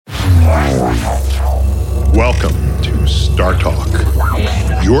Welcome to Star Talk,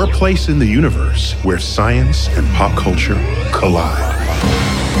 your place in the universe where science and pop culture collide.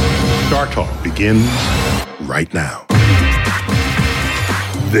 Star Talk begins right now.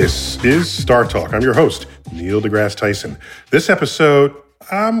 This is Star Talk. I'm your host, Neil deGrasse Tyson. This episode,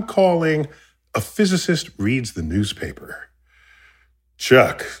 I'm calling A Physicist Reads the Newspaper.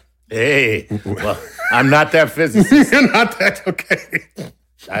 Chuck. Hey, well, I'm not that physicist. You're not that, okay.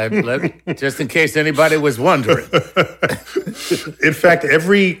 Just in case anybody was wondering. In fact,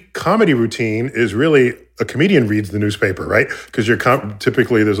 every comedy routine is really a comedian reads the newspaper, right? Because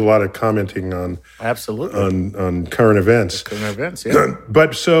typically there's a lot of commenting on absolutely on current events. Current events, yeah.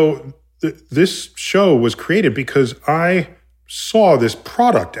 But so this show was created because I saw this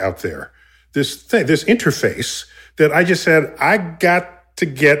product out there, this interface that I just said I got to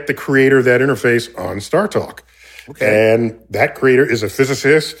get the creator of that interface on Star Talk. Okay. And that creator is a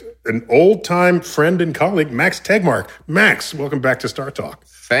physicist, an old-time friend and colleague, Max Tegmark. Max, welcome back to Star Talk.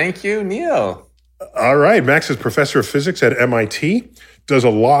 Thank you, Neil. All right. Max is professor of physics at MIT, does a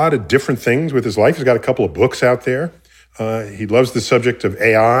lot of different things with his life. He's got a couple of books out there. He loves the subject of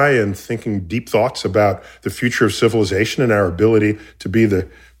AI and thinking deep thoughts about the future of civilization and our ability to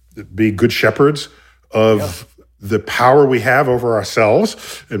be good shepherds of the power we have over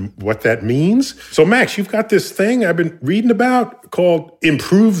ourselves and what that means. So, Max, you've got this thing I've been reading about called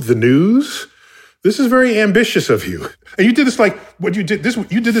Improve the News. This is very ambitious of you. And you did this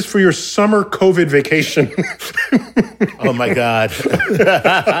you did this for your summer COVID vacation. Oh, my God.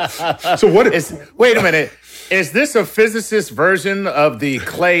 So wait a minute. Is this a physicist version of the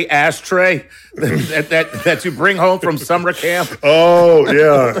clay ashtray that you bring home from summer camp? Oh,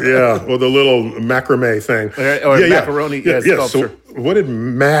 yeah. Well, the little macrame thing. Or macaroni sculpture. So what did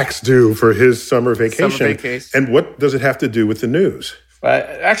Max do for his summer vacation? And what does it have to do with the news?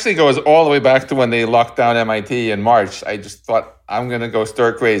 It actually goes all the way back to when they locked down MIT in March. I just thought, I'm going to go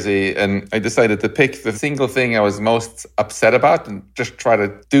stir crazy. And I decided to pick the single thing I was most upset about and just try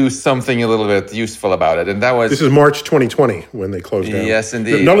to do something a little bit useful about it. And that was... This is March 2020 when they closed down. Yes,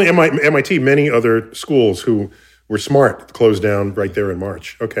 indeed. Not only MIT, many other schools who were smart closed down right there in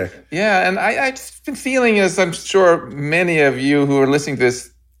March. Okay. Yeah, and I've just been feeling, as I'm sure many of you who are listening to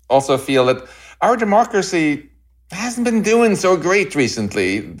this also feel, that our democracy hasn't been doing so great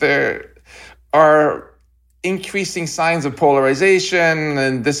recently. There are increasing signs of polarization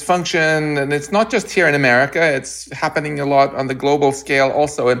and dysfunction, and it's not just here in America, it's happening a lot on the global scale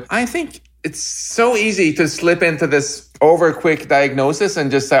also. And I think it's so easy to slip into this over-quick diagnosis and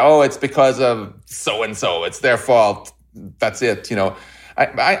just say, oh, it's because of so-and-so, it's their fault, that's it,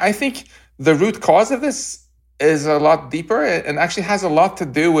 I think the root cause of this is a lot deeper and actually has a lot to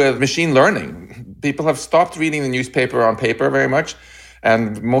do with machine learning. People have stopped reading the newspaper on paper very much,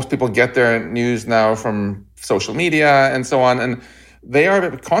 and most people get their news now from social media and so on, and they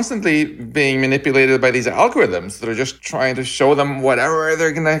are constantly being manipulated by these algorithms that are just trying to show them whatever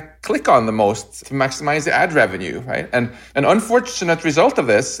they're going to click on the most to maximize the ad revenue, right? And an unfortunate result of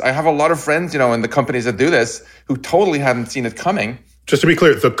this, I have a lot of friends, in the companies that do this who totally hadn't seen it coming. Just to be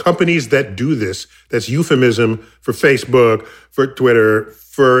clear, the companies that do this, that's euphemism for Facebook, for Twitter,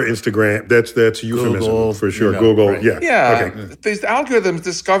 for Instagram. That's euphemism Google, for sure. Google, right. Yeah. Okay. These algorithms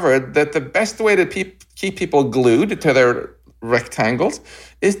discovered that the best way to keep people glued to their rectangles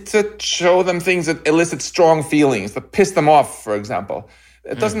is to show them things that elicit strong feelings, that piss them off, for example.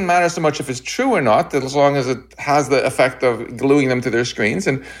 It doesn't matter so much if it's true or not, as long as it has the effect of gluing them to their screens.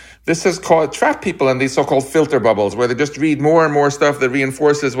 And this has trapped people in these so-called filter bubbles, where they just read more and more stuff that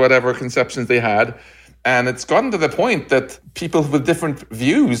reinforces whatever conceptions they had. And it's gotten to the point that people with different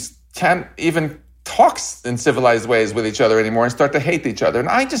views can't even talk in civilized ways with each other anymore and start to hate each other. And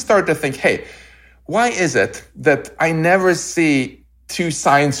I just started to think, hey, why is it that I never see two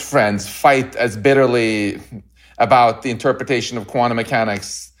science friends fight as bitterly about the interpretation of quantum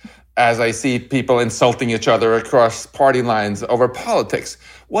mechanics as I see people insulting each other across party lines over politics?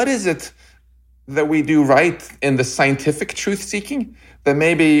 What is it that we do right in the scientific truth-seeking that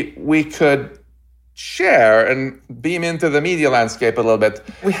maybe we could share and beam into the media landscape a little bit?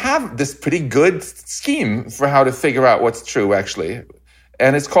 We have this pretty good scheme for how to figure out what's true, actually,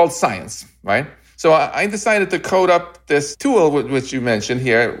 and it's called science, right? So I decided to code up this tool, which you mentioned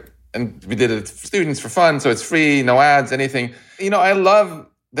here, and we did it for students for fun, so it's free, no ads, anything. I love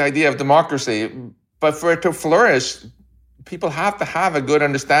the idea of democracy, but for it to flourish, people have to have a good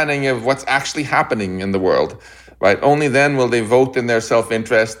understanding of what's actually happening in the world, right? Only then will they vote in their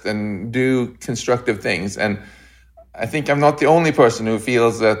self-interest and do constructive things. And I think I'm not the only person who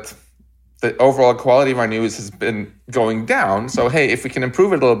feels that the overall quality of our news has been going down. So, hey, if we can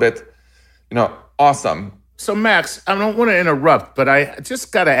improve it a little bit, awesome. So, Max, I don't want to interrupt, but I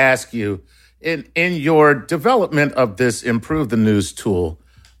just got to ask you, in your development of this Improve the News tool,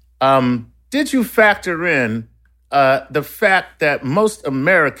 did you factor in the fact that most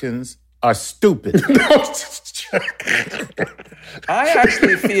Americans are stupid? I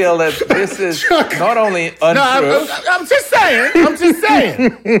actually feel that this is not only untrue. No, I'm just saying.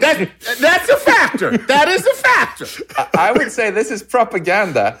 That's a factor. That is a factor. I would say this is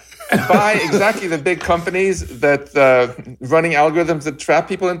propaganda by exactly the big companies that running algorithms that trap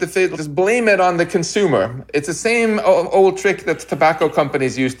people into things. Just blame it on the consumer. It's the same old trick that tobacco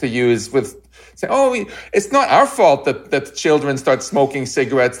companies used to use with saying, it's not our fault that children start smoking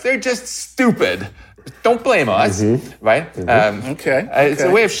cigarettes. They're just stupid. Don't blame us, right? Okay. It's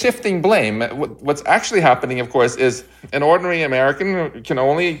a way of shifting blame. What's actually happening, of course, is an ordinary American can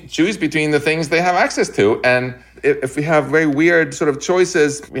only choose between the things they have access to. And if we have very weird sort of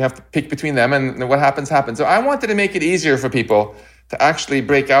choices, we have to pick between them, and what happens. So I wanted to make it easier for people to actually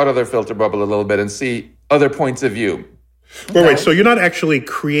break out of their filter bubble a little bit and see other points of view. Well, wait, so you're not actually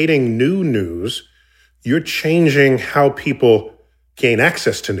creating new news. You're changing how people gain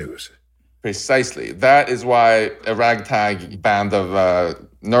access to news. Precisely. That is why a ragtag band of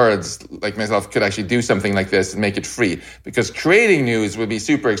nerds like myself could actually do something like this and make it free. Because creating news would be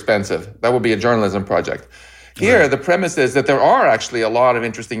super expensive. That would be a journalism project. Here, the premise is that there are actually a lot of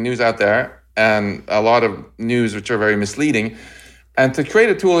interesting news out there and a lot of news which are very misleading. And to create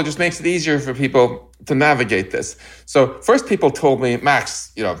a tool, it just makes it easier for people to navigate this. So first people told me,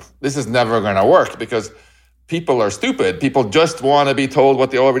 Max, this is never going to work because people are stupid. People just want to be told what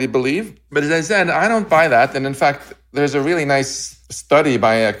they already believe. But as I said, I don't buy that. And in fact, there's a really nice study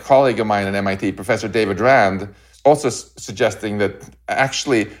by a colleague of mine at MIT, Professor David Rand, also suggesting that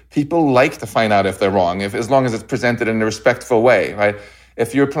actually people like to find out if they're wrong, as long as it's presented in a respectful way, right?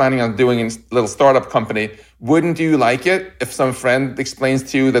 If you're planning on doing a little startup company, wouldn't you like it if some friend explains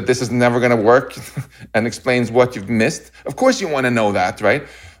to you that this is never going to work and explains what you've missed? Of course you want to know that, right?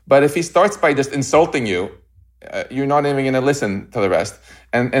 But if he starts by just insulting you, you're not even going to listen to the rest.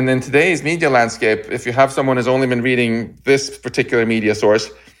 And in today's media landscape, if you have someone who's only been reading this particular media source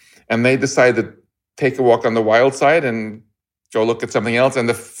and they decide to take a walk on the wild side and go look at something else, and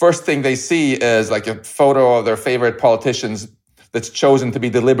the first thing they see is like a photo of their favorite politicians that's chosen to be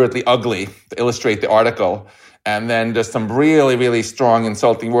deliberately ugly to illustrate the article, and then just some really, really strong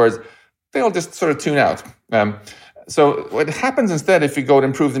insulting words, they'll just sort of tune out. So what happens instead if you go to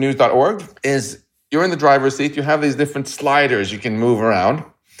improvethenews.org is you're in the driver's seat. You have these different sliders you can move around.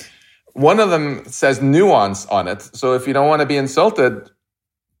 One of them says nuance on it. So if you don't want to be insulted,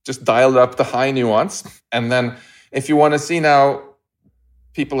 just dial it up to high nuance. And then if you want to see now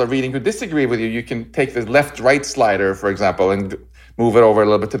people are reading who disagree with you, you can take the left-right slider, for example, and move it over a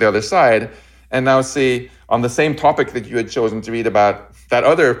little bit to the other side. And now see on the same topic that you had chosen to read about, that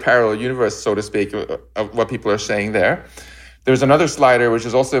other parallel universe, so to speak, of what people are saying there. There's another slider, which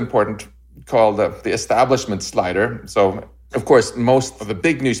is also important, called the establishment slider. So, of course, most of the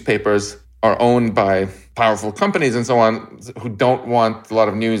big newspapers are owned by powerful companies and so on who don't want a lot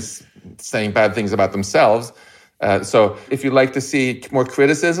of news saying bad things about themselves. So if you'd like to see more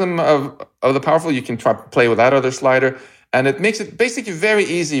criticism of the powerful, you can play with that other slider. And it makes it basically very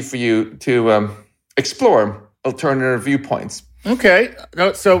easy for you to explore alternative viewpoints. Okay,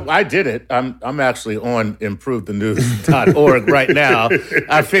 so I did it. I'm actually on improvethenews.org right now.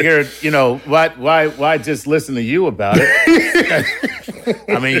 I figured, why just listen to you about it?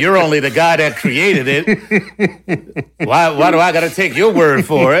 I mean, you're only the guy that created it. Why do I got to take your word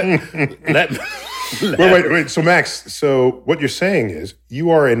for it? Wait. So Max, so what you're saying is you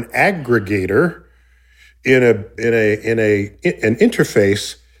are an aggregator in an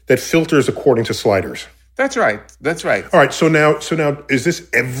interface that filters according to sliders. That's right. All right. So now, is this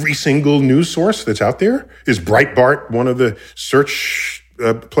every single news source that's out there? Is Breitbart one of the search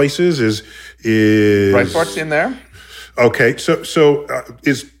places? Is Breitbart's in there? Okay. So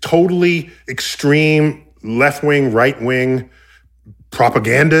is totally extreme left wing, right wing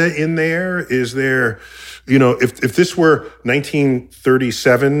propaganda in there? Is there, if this were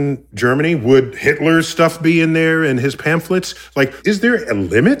 1937 Germany, would Hitler's stuff be in there and his pamphlets? Like, is there a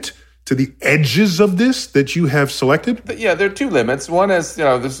limit to the edges of this that you have selected? Yeah, there are two limits. One is,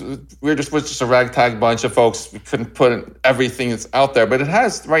 we're just a ragtag bunch of folks. We couldn't put everything that's out there, but it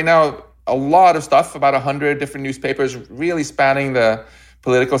has right now a lot of stuff, about 100 different newspapers, really spanning the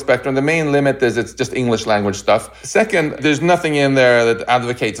political spectrum. The main limit is it's just English language stuff. Second, there's nothing in there that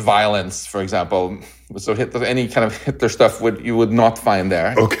advocates violence, for example. So any kind of Hitler stuff you would not find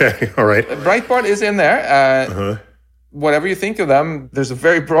there. Okay, all right. Breitbart is in there. whatever you think of them, there's a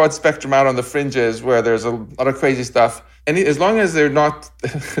very broad spectrum out on the fringes where there's a lot of crazy stuff. And as long as they're not,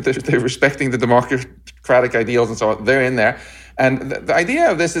 they're respecting the democratic ideals and so on, they're in there. And the idea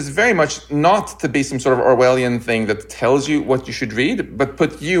of this is very much not to be some sort of Orwellian thing that tells you what you should read, but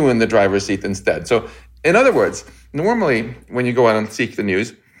put you in the driver's seat instead. So in other words, normally when you go out and seek the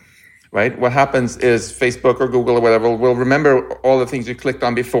news, right, what happens is Facebook or Google or whatever will remember all the things you clicked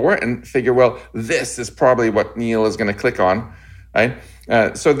on before and figure, well, this is probably what Neil is going to click on, right?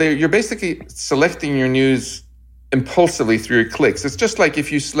 So you're basically selecting your news impulsively through your clicks. It's just like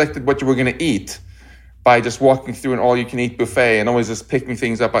if you selected what you were going to eat by just walking through an all-you-can-eat buffet and always just picking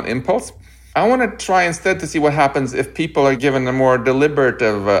things up on impulse. I want to try instead to see what happens if people are given a more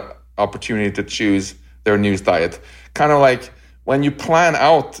deliberative opportunity to choose their news diet. Kind of like when you plan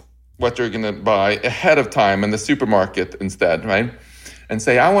out what you're going to buy ahead of time in the supermarket instead, right? And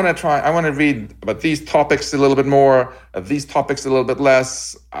say, I want to read about these topics a little bit more, these topics a little bit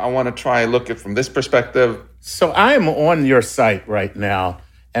less. I want to try look at from this perspective. So I am on your site right now,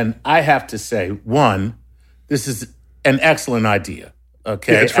 and I have to say, one, this is an excellent idea.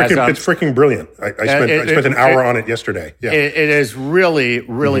 Okay, yeah, it's freaking brilliant. I spent an hour on it yesterday. Yeah, it is really.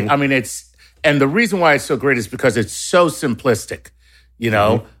 Mm-hmm. I mean, and the reason why it's so great is because it's so simplistic. You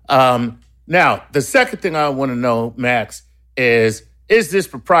know. Mm-hmm. Now, the second thing I want to know, Max, is this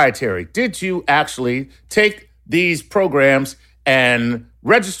proprietary? Did you actually take these programs and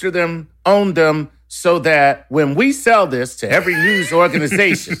register them, own them, so that when we sell this to every news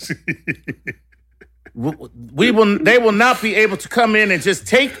organization, they will not be able to come in and just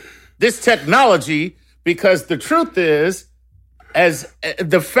take this technology, because the truth is,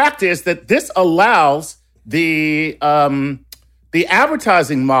 the fact is that this allows the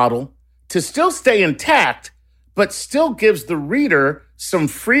advertising model to still stay intact, but still gives the reader some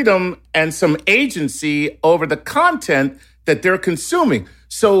freedom and some agency over the content that they're consuming.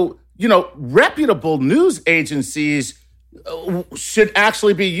 So, reputable news agencies should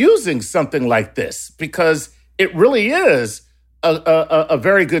actually be using something like this, because it really is a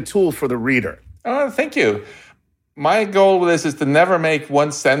very good tool for the reader. Oh, thank you. My goal with this is to never make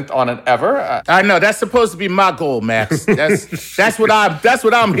 1 cent on it ever. I know that's supposed to be my goal, Max. That's what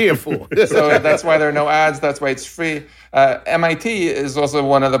I'm here for. So that's why there are no ads. That's why it's free. MIT is also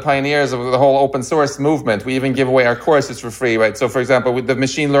one of the pioneers of the whole open source movement. We even give away our courses for free, right? So, for example, with the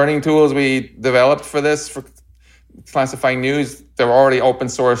machine learning tools we developed for this, for classifying news, they're already open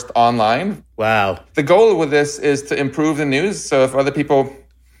sourced online. Wow. The goal with this is to improve the news. So if other people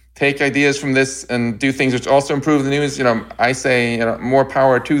take ideas from this and do things which also improve the news, I say, more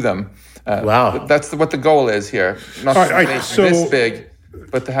power to them. Wow. That's what the goal is here. Not to make this big,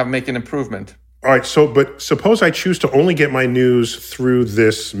 but to make an improvement. All right. But suppose I choose to only get my news through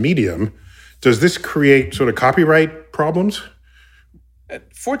this medium. Does this create sort of copyright problems?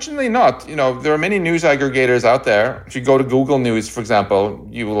 Fortunately not. There are many news aggregators out there. If you go to Google News, for example,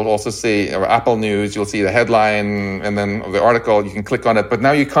 you will also see, or Apple News, you'll see the headline and then the article. You can click on it. But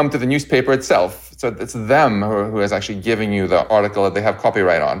now you come to the newspaper itself. So it's them who is actually giving you the article that they have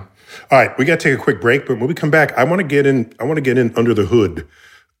copyright on. All right. We got to take a quick break. But when we come back, I want to get in under the hood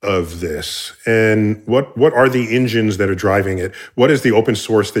of this, and what are the engines that are driving it? What is the open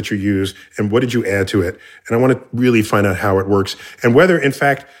source that you use, and what did you add to it? And I want to really find out how it works, and whether, in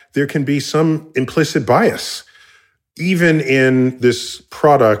fact, there can be some implicit bias, even in this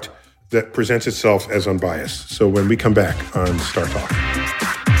product that presents itself as unbiased. So when we come back on Star Talk.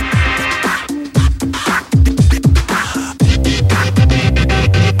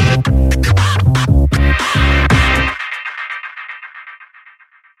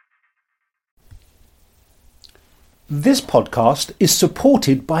 This podcast is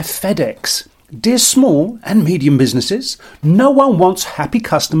supported by FedEx. Dear small and medium businesses, no one wants happy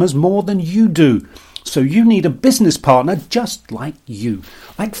customers more than you do. So you need a business partner just like you,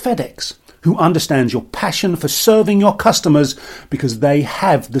 like FedEx, who understands your passion for serving your customers because they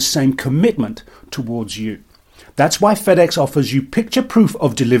have the same commitment towards you. That's why FedEx offers you picture proof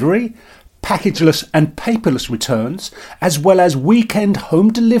of delivery, packageless and paperless returns, as well as weekend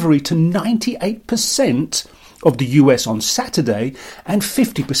home delivery to 98% of the US on Saturday and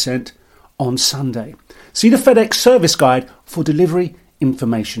 50% on Sunday. See the FedEx service guide for delivery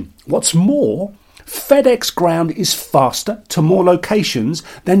information. What's more, FedEx Ground is faster to more locations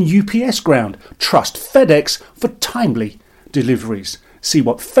than UPS Ground. Trust FedEx for timely deliveries. See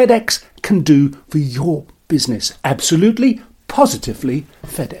what FedEx can do for your business. Absolutely, positively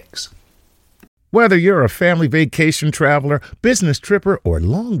FedEx. Whether you're a family vacation traveler, business tripper, or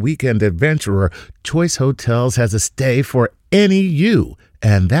long weekend adventurer, Choice Hotels has a stay for any you.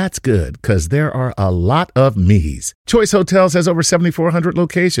 And that's good, because there are a lot of me's. Choice Hotels has over 7,400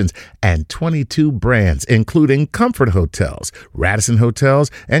 locations and 22 brands, including Comfort Hotels, Radisson Hotels,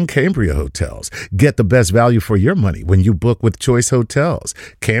 and Cambria Hotels. Get the best value for your money when you book with Choice Hotels.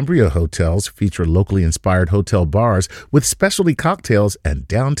 Cambria Hotels feature locally inspired hotel bars with specialty cocktails and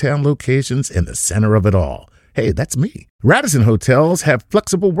downtown locations in the center of it all. Hey, that's me. Radisson Hotels have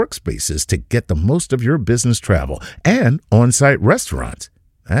flexible workspaces to get the most of your business travel and on-site restaurants.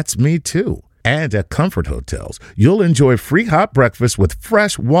 That's me too. And at Comfort Hotels, you'll enjoy free hot breakfast with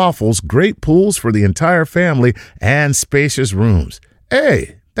fresh waffles, great pools for the entire family, and spacious rooms.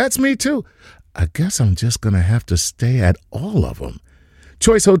 Hey, that's me too. I guess I'm just going to have to stay at all of them.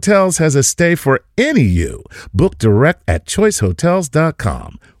 Choice Hotels has a stay for any you. Book direct at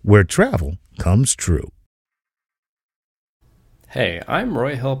choicehotels.com, where travel comes true. Hey, I'm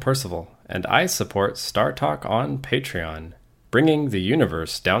Roy Hill Percival, and I support Star Talk on Patreon. Bringing the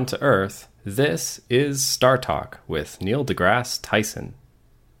universe down to Earth, this is Star Talk with Neil deGrasse Tyson.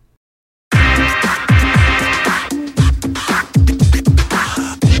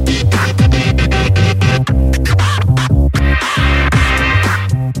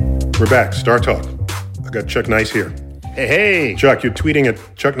 We're back. Star Talk. I got Chuck Nice here. Hey. Chuck, you're tweeting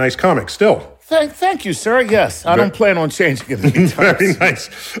at Chuck Nice Comics still. Thank you, sir. Yes, I don't plan on changing it anytime Very nice.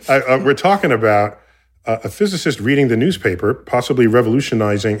 We're talking about a physicist reading the newspaper, possibly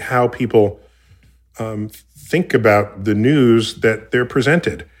revolutionizing how people think about the news that they're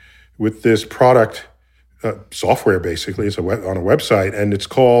presented with this product software. Basically, it's on a website, and it's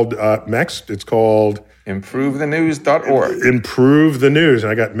called Max. It's called ImproveTheNews.org. Improve the News.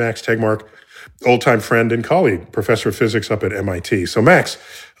 And I got Max Tegmark, old-time friend and colleague, professor of physics up at MIT. So, Max,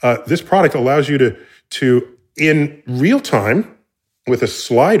 this product allows you to in real time with a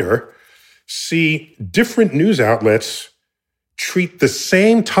slider see different news outlets treat the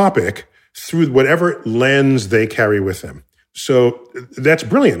same topic through whatever lens they carry with them. So that's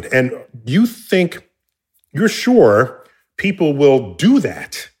brilliant. And you're sure people will do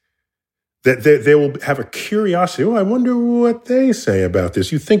that they will have a curiosity. Oh, I wonder what they say about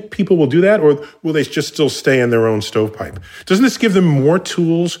this. You think people will do that, or will they just still stay in their own stovepipe? Doesn't this give them more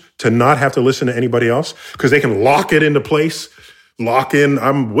tools to not have to listen to anybody else? Because they can lock it into place, lock in,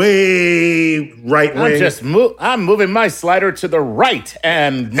 I'm way right wing. I'm moving my slider to the right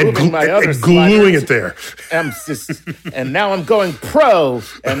and moving my other and gluing it there. And now I'm going pro,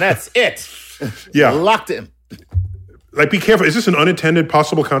 and that's it. Yeah. Locked in. Like, be careful. Is this an unintended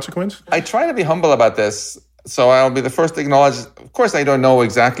possible consequence? I try to be humble about this, so I'll be the first to acknowledge, of course, I don't know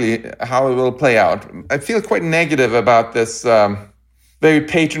exactly how it will play out. I feel quite negative about this very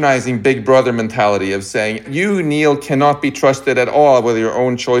patronizing big brother mentality of saying, you, Neil, cannot be trusted at all with your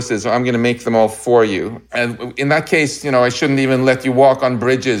own choices, or I'm going to make them all for you. And in that case, I shouldn't even let you walk on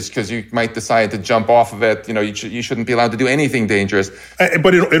bridges because you might decide to jump off of it. You shouldn't be allowed to do anything dangerous.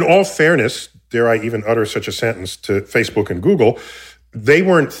 But in all fairness, dare I even utter such a sentence to Facebook and Google, they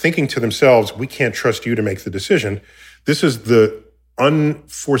weren't thinking to themselves, we can't trust you to make the decision. This is the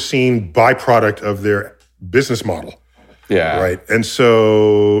unforeseen byproduct of their business model. Yeah. Right. And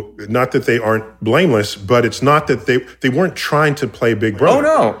so, not that they aren't blameless, but it's not that they weren't trying to play Big Brother.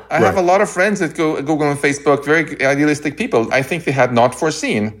 Oh, no. I have a lot of friends at Google and Facebook, very idealistic people. I think they had not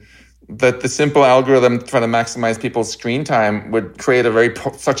foreseen that the simple algorithm trying to maximize people's screen time would create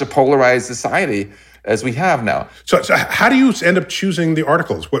such a polarized society as we have now. So how do you end up choosing the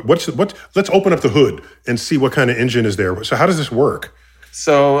articles? Let's open up the hood and see what kind of engine is there. So how does this work?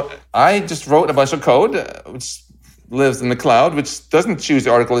 So I just wrote a bunch of code, which lives in the cloud, which doesn't choose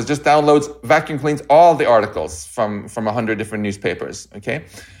the article. It just downloads, vacuum cleans all the articles from 100 different newspapers. Okay,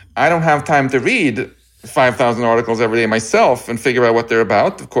 I don't have time to read 5,000 articles every day myself and figure out what they're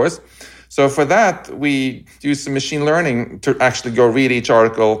about, of course. So for that, we use some machine learning to actually go read each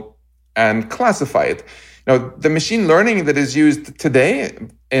article and classify it. The machine learning that is used today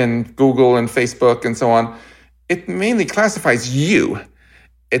in Google and Facebook and so on, it mainly classifies you.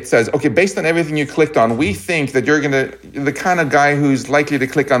 It says, okay, based on everything you clicked on, we think that you're the kind of guy who's likely to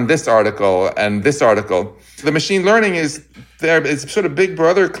click on this article and this article. The machine learning is there. It's sort of Big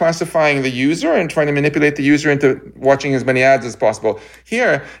Brother classifying the user and trying to manipulate the user into watching as many ads as possible.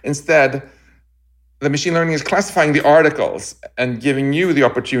 Here, instead, the machine learning is classifying the articles and giving you the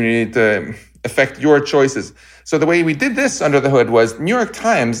opportunity to affect your choices. So the way we did this under the hood was New York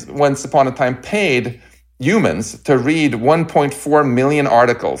Times, once upon a time, paid humans to read 1.4 million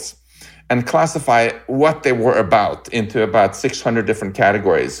articles and classify what they were about into about 600 different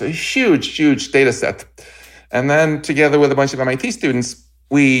categories. So a huge, huge data set. And then together with a bunch of MIT students,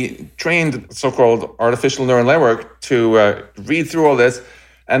 we trained so-called artificial neural network to read through all this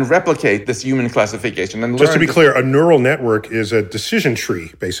and replicate this human classification. And just to be clear, a neural network is a decision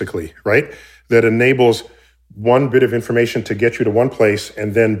tree, basically, right? That enables one bit of information to get you to one place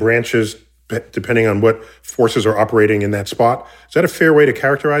and then branches depending on what forces are operating in that spot. Is that a fair way to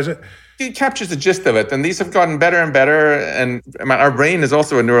characterize it? It captures the gist of it. And these have gotten better and better. And our brain is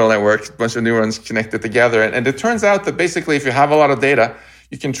also a neural network, a bunch of neurons connected together. And it turns out that basically if you have a lot of data,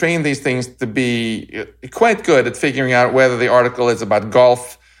 you can train these things to be quite good at figuring out whether the article is about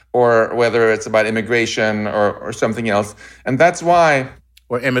golf or whether it's about immigration or something else. And that's why...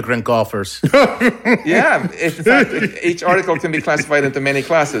 Or immigrant golfers. Yeah. In fact, each article can be classified into many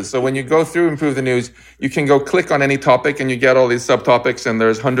classes. So when you go through Improve the News, you can go click on any topic and you get all these subtopics, and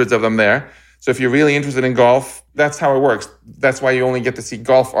there's hundreds of them there. So if you're really interested in golf, that's how it works. That's why you only get to see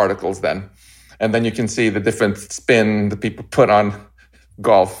golf articles then. And then you can see the different spin that people put on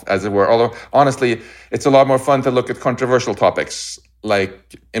golf, as it were. Although, honestly, it's a lot more fun to look at controversial topics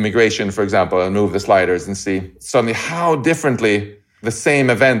like immigration, for example, and move the sliders and see suddenly how differently the same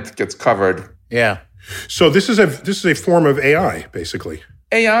event gets covered. Yeah. So this is a form of AI, basically.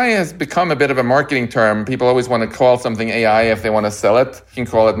 AI has become a bit of a marketing term. People always want to call something AI if they want to sell it. You can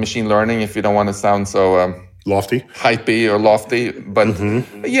call it machine learning if you don't want to sound so lofty, hypey or lofty. But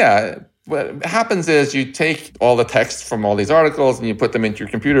yeah, what happens is you take all the text from all these articles and you put them into your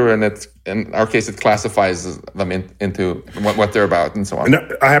computer, and in our case, it classifies them into what they're about and so on.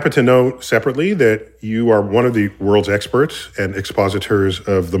 And I happen to know separately that you are one of the world's experts and expositors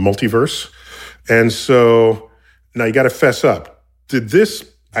of the multiverse. And so now you got to fess up. Did this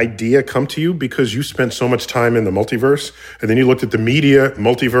idea come to you because you spent so much time in the multiverse, and then you looked at the media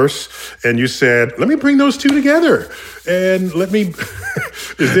multiverse and you said, let me bring those two together and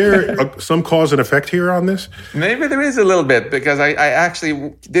is there some cause and effect here on this? Maybe there is a little bit, because I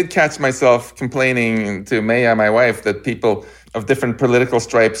actually did catch myself complaining to Maya, my wife, that people of different political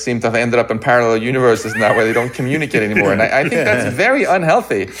stripes seem to have ended up in parallel universes now where they don't communicate anymore. And I think that's very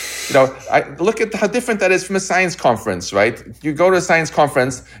unhealthy. I look at how different that is from a science conference, right? You go to a science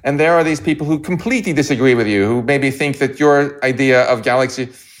conference and there are these people who completely disagree with you, who maybe think that your idea of galaxy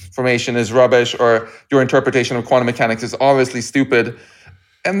formation is rubbish or your interpretation of quantum mechanics is obviously stupid.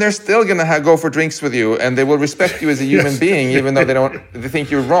 And they're still going to go for drinks with you, and they will respect you as a human being, even though they think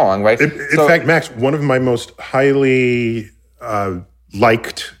you're wrong, right? In fact, Max, one of my most highly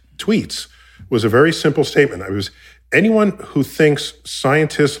liked tweets was a very simple statement. It was, anyone who thinks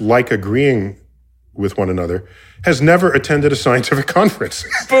scientists like agreeing with one another has never attended a scientific conference.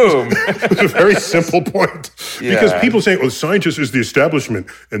 Boom. It's a very simple point. Yeah. Because people say, well, scientists is the establishment,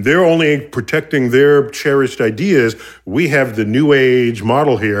 and they're only protecting their cherished ideas. We have the new age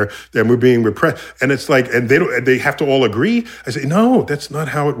model here, and we're being repressed. And it's like, and they have to all agree. I say, no, that's not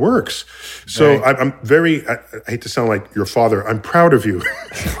how it works. So right. I hate to sound like your father, I'm proud of you.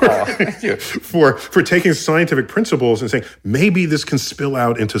 Thank you. for taking scientific principles and saying, maybe this can spill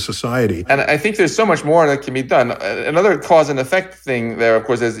out into society. And I think there's so much more that can be done. Another cause and effect thing there, of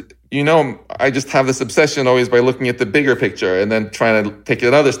course, is, I just have this obsession always by looking at the bigger picture and then trying to take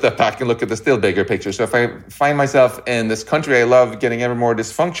another step back and look at the still bigger picture. So if I find myself in this country I love getting ever more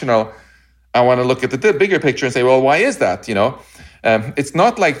dysfunctional, I want to look at the bigger picture and say, well, why is that? It's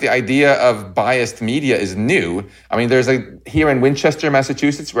not like the idea of biased media is new. I mean, here in Winchester,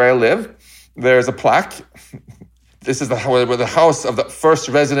 Massachusetts, where I live, there's a plaque. This is the house of the first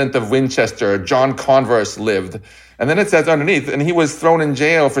resident of Winchester, John Converse, lived. And then it says underneath, and he was thrown in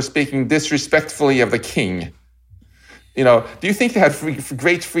jail for speaking disrespectfully of the king. Do you think they had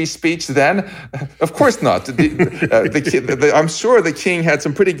great free speech then? Of course not. I'm sure the king had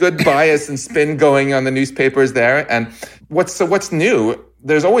some pretty good bias and spin going on the newspapers there. And what's new?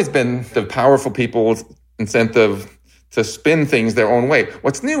 There's always been the powerful people's incentive to spin things their own way.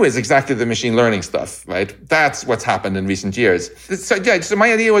 What's new is exactly the machine learning stuff, right? That's what's happened in recent years. So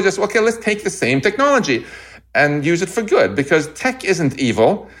my idea was just, okay, let's take the same technology and use it for good, because tech isn't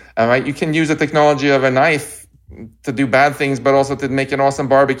evil, right? You can use the technology of a knife to do bad things, but also to make an awesome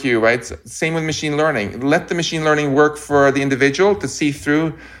barbecue, right? Same with machine learning. Let the machine learning work for the individual to see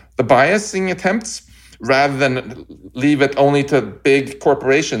through the biasing attempts, rather than leave it only to big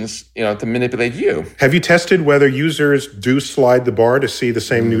corporations, to manipulate you. Have you tested whether users do slide the bar to see the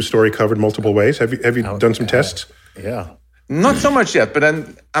same news story covered multiple ways? Have you done some tests? Yeah. Not so much yet, but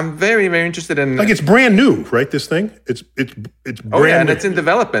I'm very, very interested in... Like, it's brand new, right, this thing? It's brand new. And it's in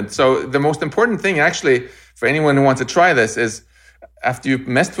development. So the most important thing, actually, for anyone who wants to try this is, after you've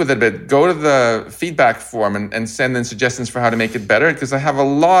messed with it a bit, go to the feedback form and send in suggestions for how to make it better, because I have a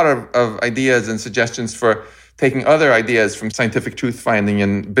lot of ideas and suggestions for taking other ideas from scientific truth finding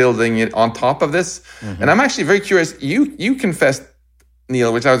and building it on top of this. Mm-hmm. And I'm actually very curious. You confessed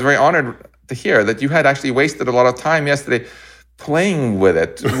Neil, which I was very honored to hear, that you had actually wasted a lot of time yesterday playing with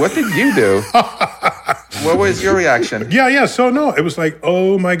it. What did you do? What was your reaction? Yeah. So no, it was like,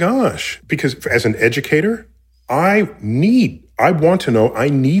 oh my gosh. Because as an educator, I need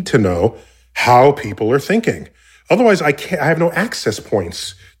to know how people are thinking. Otherwise, I have no access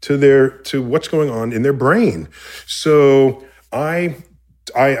points to what's going on in their brain. So I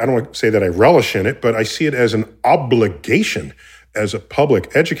don't want to say that I relish in it, but I see it as an obligation as a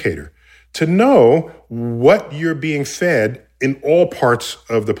public educator to know what you're being fed in all parts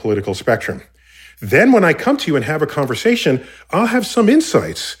of the political spectrum. Then when I come to you and have a conversation, I'll have some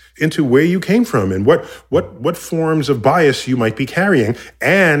insights into where you came from and what forms of bias you might be carrying,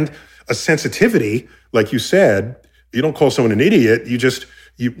 and a sensitivity, like you said. You don't call someone an idiot. You just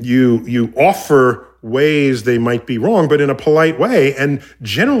you offer ways they might be wrong, but in a polite way. And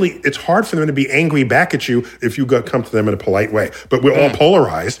generally, it's hard for them to be angry back at you if you come to them in a polite way. But we're all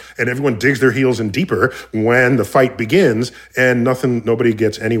polarized, and everyone digs their heels in deeper when the fight begins, and nobody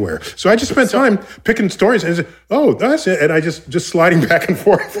gets anywhere. So I just spent time picking stories and said, oh, that's it. And I just sliding back and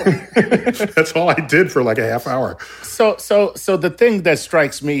forth. That's all I did for like a half hour. So the thing that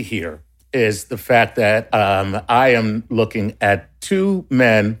strikes me here is the fact that I am looking at two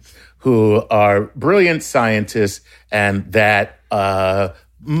men who are brilliant scientists, and that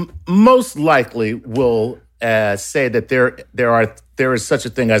most likely will say that there is such a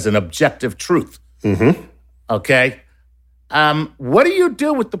thing as an objective truth. Mm-hmm. Okay? What do you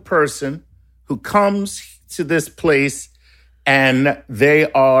do with the person who comes to this place and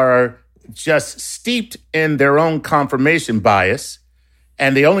they are just steeped in their own confirmation bias,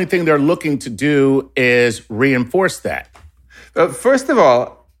 and the only thing they're looking to do is reinforce that? First of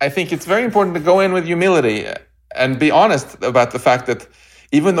all, I think it's very important to go in with humility and be honest about the fact that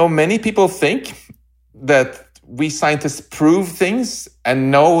even though many people think that we scientists prove things and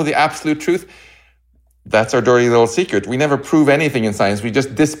know the absolute truth, that's our dirty little secret. We never prove anything in science. We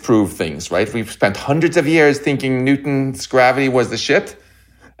just disprove things, right? We've spent hundreds of years thinking Newton's gravity was the shit.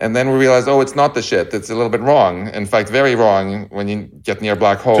 And then we realize, oh, it's not the shit. It's a little bit wrong. In fact, very wrong when you get near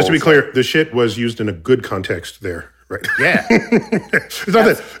black holes. Just to be clear, the shit was used in a good context there. Right. Yeah. It's not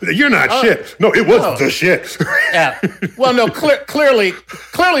that you're not shit. No, it was the shit. Yeah. Well, no, clearly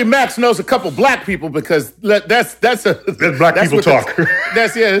Max knows a couple black people, because that's black people talk.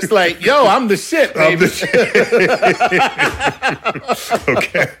 It's like, yo, I'm the shit, baby. I'm the shit.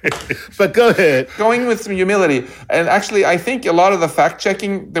 Okay. But go ahead. Going with some humility. And actually, I think a lot of the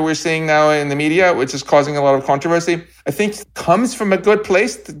fact-checking that we're seeing now in the media, which is causing a lot of controversy, I think comes from a good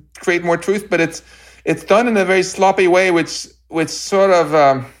place to create more truth, but it's done in a very sloppy way, which sort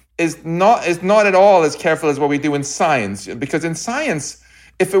of is not at all as careful as what we do in science. Because in science,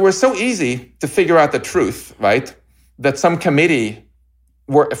 if it were so easy to figure out the truth, right, that some committee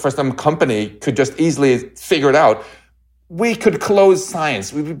for some company could just easily figure it out, we could close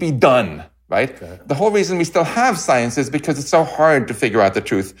science. We would be done, right? Okay. The whole reason we still have science is because it's so hard to figure out the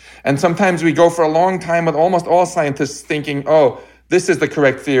truth. And sometimes we go for a long time with almost all scientists thinking, oh, this is the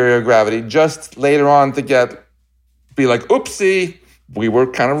correct theory of gravity, just later on to be like, oopsie, we were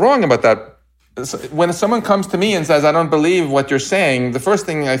kind of wrong about that. So when someone comes to me and says, I don't believe what you're saying, the first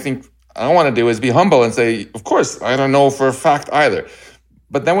thing I think I want to do is be humble and say, of course, I don't know for a fact either.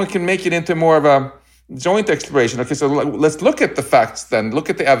 But then we can make it into more of a joint exploration. Okay, so let's look at the facts then, look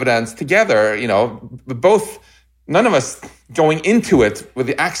at the evidence together, none of us going into it with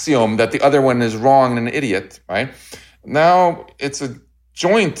the axiom that the other one is wrong and an idiot, right? Now it's a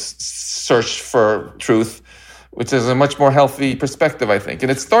joint search for truth, which is a much more healthy perspective, I think.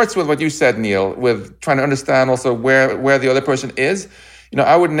 And it starts with what you said, Neil, with trying to understand also where the other person is.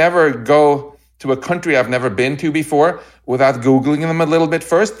 I would never go to a country I've never been to before without Googling them a little bit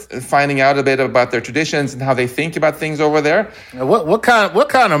first, finding out a bit about their traditions and how they think about things over there. What kind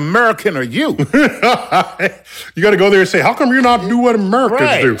of American are you? You got to go there and say, how come you're not doing what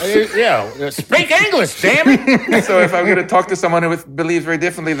Americans do? Yeah, speak English, damn it. So if I'm going to talk to someone who believes very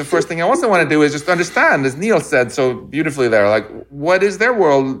differently, the first thing I also want to do is just understand, as Neil said so beautifully there, like, what is their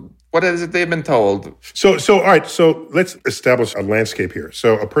world? What is it they've been told? So all right, so let's establish a landscape here.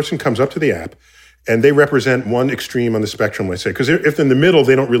 So a person comes up to the app, and they represent one extreme on the spectrum, let's say, because if they're in the middle,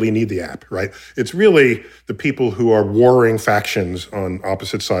 they don't really need the app, right? It's really the people who are warring factions on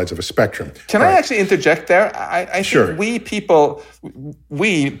opposite sides of a spectrum. Can I actually interject there? I sure. think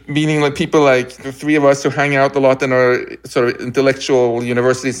we meaning like people like the three of us who hang out a lot in our sort of intellectual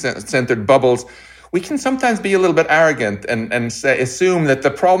university-centered bubbles, we can sometimes be a little bit arrogant and assume that the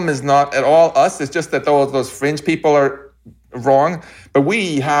problem is not at all us. It's just that those fringe people are wrong, but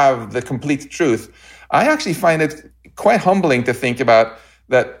we have the complete truth. I actually find it quite humbling to think about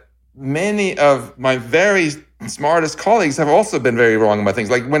that many of my very smartest colleagues have also been very wrong about things.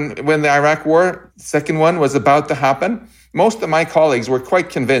 Like when the Iraq War, second one, was about to happen, most of my colleagues were quite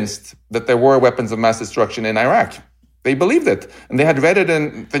convinced that there were weapons of mass destruction in Iraq. They believed it, and they had read it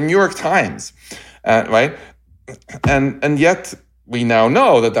in the New York Times, right? And yet we now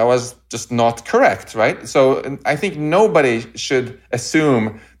know that was just not correct, right? So I think nobody should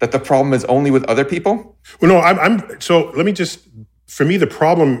assume that the problem is only with other people. Well, no, so let me just, for me, the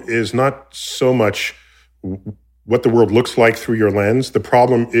problem is not so much what the world looks like through your lens. The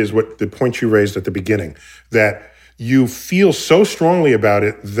problem is what the point you raised at the beginning, that you feel so strongly about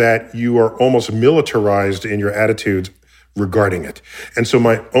it that you are almost militarized in your attitudes regarding it. And so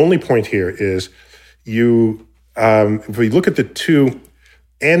my only point here is if we look at the two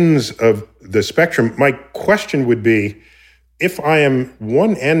ends of the spectrum, my question would be, if I am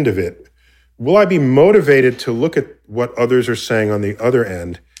one end of it, will I be motivated to look at what others are saying on the other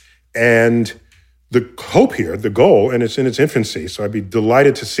end? And the hope here, the goal, and it's in its infancy, so I'd be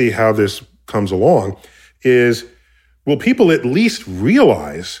delighted to see how this comes along, is will people at least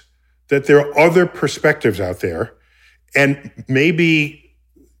realize that there are other perspectives out there and maybe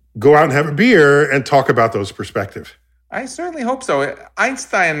go out and have a beer and talk about those perspectives? I certainly hope so.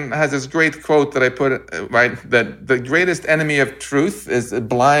 Einstein has this great quote that I put, right, that the greatest enemy of truth is a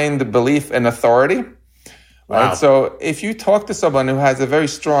blind belief in authority. Wow. Right? So if you talk to someone who has a very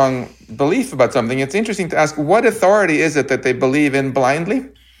strong belief about something, it's interesting to ask, what authority is it that they believe in blindly?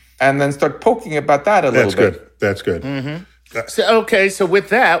 And then start poking about that a little bit. That's good. Mm-hmm. So with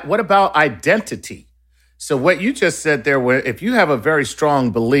that, what about identity? So what you just said there, where if you have a very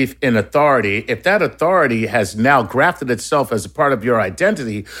strong belief in authority, if that authority has now grafted itself as a part of your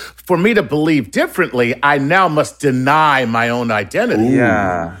identity, for me to believe differently, I now must deny my own identity. Ooh.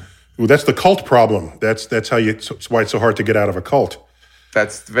 Yeah. Well, that's the cult problem. That's how it's why it's so hard to get out of a cult.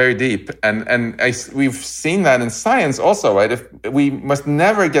 That's very deep. And we've seen that in science also, right? If we must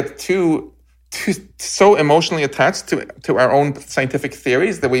never get too so emotionally attached to our own scientific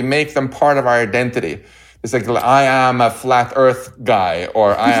theories that we make them part of our identity. It's like, I am a flat earth guy,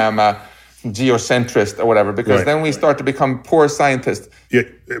 or I am a geocentrist or whatever, because then we start to become poor scientists. Yeah.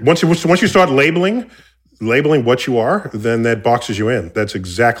 Once you start labeling what you are, then that boxes you in. That's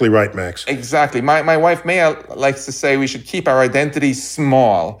exactly right, Max. Exactly. My wife, Maya, likes to say we should keep our identity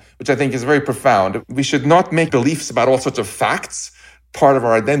small, which I think is very profound. We should not make beliefs about all sorts of facts part of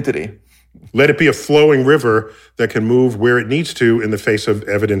our identity. Let it be a flowing river that can move where it needs to in the face of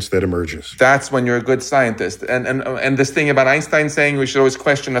evidence that emerges. That's when you're a good scientist. And this thing about Einstein saying we should always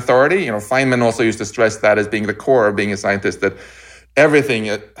question authority, Feynman also used to stress that as being the core of being a scientist, that everything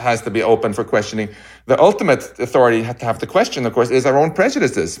has to be open for questioning. The ultimate authority to have to question, of course, is our own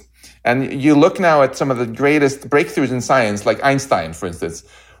prejudices. And you look now at some of the greatest breakthroughs in science, like Einstein, for instance.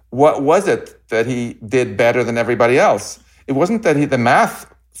 What was it that he did better than everybody else? It wasn't that the math,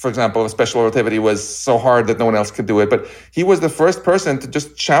 for example, of special relativity was so hard that no one else could do it, but he was the first person to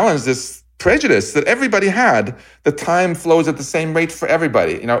just challenge this prejudice that everybody had, that time flows at the same rate for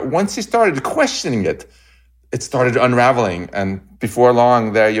everybody. Once he started questioning it, it started unraveling, and before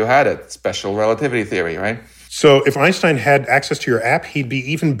long, there you had it, special relativity theory, right? So if Einstein had access to your app, he'd be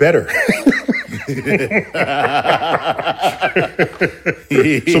even better.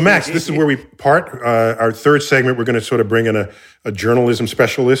 So, Max, this is where we part. Our third segment, we're going to sort of bring in a journalism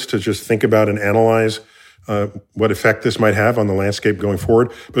specialist to just think about and analyze what effect this might have on the landscape going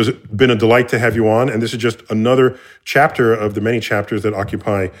forward. But it's been a delight to have you on, and this is just another chapter of the many chapters that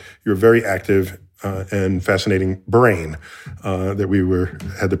occupy your very active and fascinating brain that we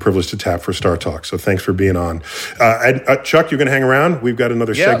had the privilege to tap for Star Talk. So thanks for being on. Chuck, you're going to hang around. We've got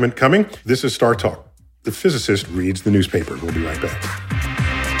another segment coming. This is Star Talk. The physicist reads the newspaper. We'll be right back.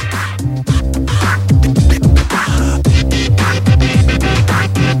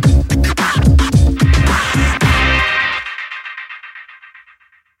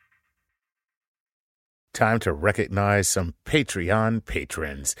 Time to recognize some Patreon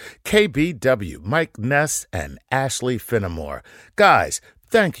patrons. KBW, Mike Ness, and Ashley Finnemore. Guys,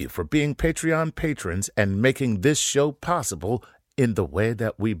 thank you for being Patreon patrons and making this show possible in the way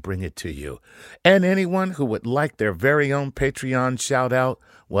that we bring it to you. And anyone who would like their very own Patreon shout out,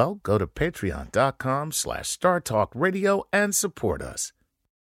 well, go to patreon.com/StarTalkRadio and support us.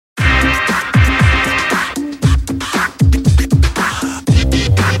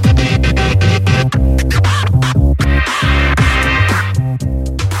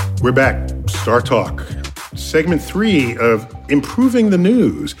 We're back. Star Talk. Segment 3 of Improving the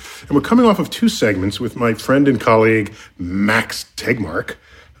News. And we're coming off of 2 segments with my friend and colleague, Max Tegmark.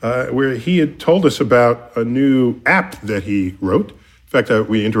 where he had told us about a new app that he wrote. In fact,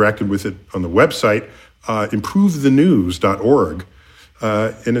 we interacted with it on the website, improvethenews.org.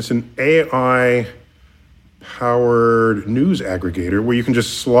 And it's an AI-powered news aggregator where you can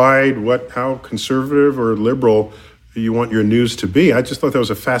just slide how conservative or liberal you want your news to be. I just thought that was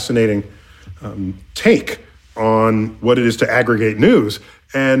a fascinating take on what it is to aggregate news.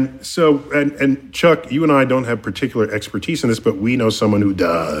 And so, and Chuck, you and I don't have particular expertise in this, but we know someone who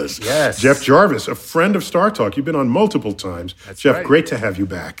does. Yes. Jeff Jarvis, a friend of Star Talk. You've been on multiple times. That's Jeff, right. Great to have you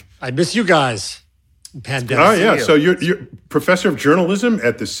back. I miss you guys. Pandemic. Oh, yeah. So you're professor of journalism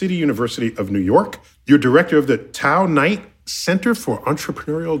at the City University of New York. You're director of the Tao Knight Center for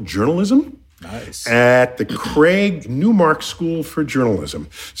Entrepreneurial Journalism. Nice. At the Craig Newmark School for Journalism.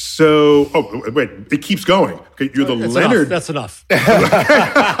 So, wait, it keeps going. Okay, you're the Leonard. That's enough.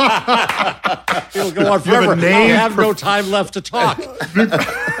 It'll go on forever. I have no time left to talk.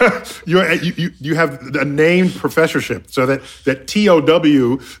 You have a named professorship. So that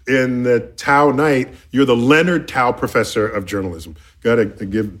TOW in the Tao Knight, you're the Leonard Tao Professor of Journalism. Got to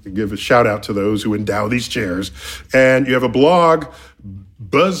give a shout out to those who endow these chairs. And you have a blog,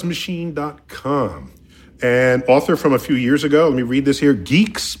 buzzmachine.com. And author from a few years ago, let me read this here,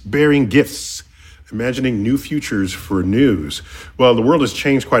 Geeks Bearing Gifts, Imagining New Futures for News. Well, the world has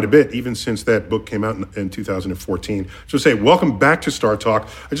changed quite a bit, even since that book came out in 2014. So say, welcome back to Star Talk.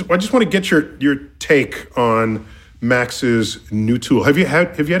 I just want to get your take on Max's new tool. Have you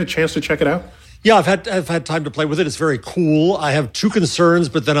had a chance to check it out? Yeah, I've had time to play with it. It's very cool. I have two concerns,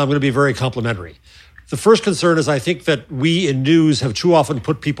 but then I'm going to be very complimentary. The first concern is I think that we in news have too often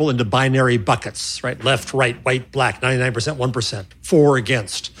put people into binary buckets, right? Left, right, white, black, 99%, 1%, for,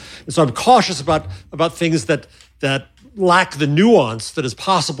 against. And so I'm cautious about things that lack the nuance that is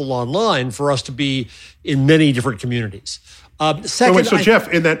possible online for us to be in many different communities. Second, Jeff,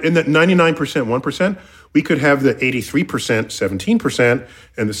 in that 99%, 1%, we could have the 83%, 17%,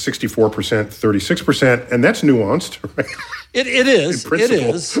 and the 64%, 36%, and that's nuanced, right? It is. It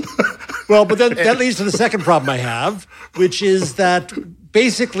is. Well, but then that leads to the second problem I have, which is that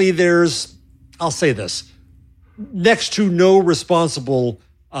basically there's, I'll say this, next to no responsible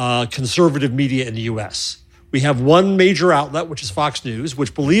conservative media in the U.S. We have one major outlet, which is Fox News,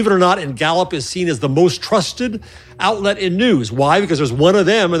 which, believe it or not, in Gallup is seen as the most trusted outlet in news. Why? Because there's one of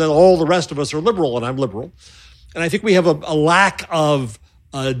them, and then all the rest of us are liberal, and I'm liberal. And I think we have a lack of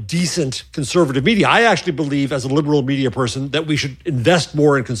decent conservative media. I actually believe, as a liberal media person, that we should invest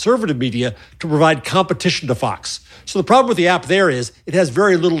more in conservative media to provide competition to Fox. So the problem with the app there is it has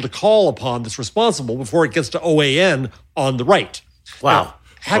very little to call upon that's responsible before it gets to OAN on the right. Wow. Now,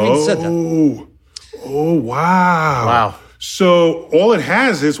 having said that. Oh, wow. Wow. So all it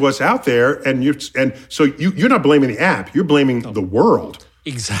has is what's out there, and you're not blaming the app, you're blaming the world.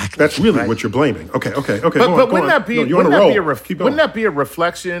 Exactly. That's really what you're blaming. Okay. But wouldn't that be a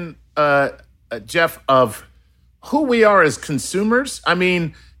reflection, Jeff, of who we are as consumers? I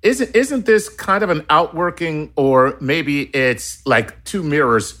mean, isn't this kind of an outworking, or maybe it's like two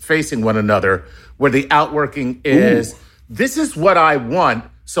mirrors facing one another, where the outworking is, this is what I want,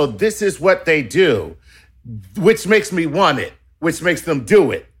 so this is what they do, which makes me want it, which makes them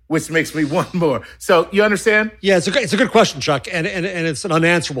do it, which makes me want more. So you understand? Yeah, it's a good question, Chuck, and it's an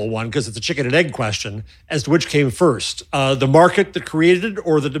unanswerable one because it's a chicken and egg question as to which came first, the market that created it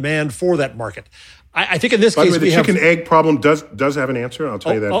or the demand for that market. I think in this case, the chicken egg problem does have an answer. I'll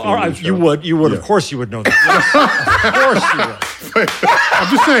tell you that. You would. Yeah. Of course, you would know that. Of course, you would.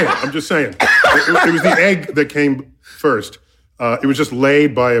 I'm just saying. It was the egg that came first. It was just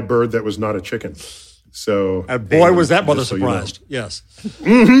laid by a bird that was not a chicken. So, boy, was that mother surprised. Yes.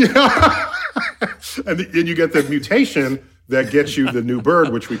 And you get the mutation that gets you the new bird,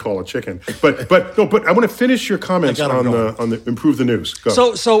 which we call a chicken. But I want to finish your comments on the improve the news.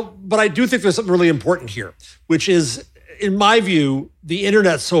 Go. But I do think there's something really important here, which is, in my view, the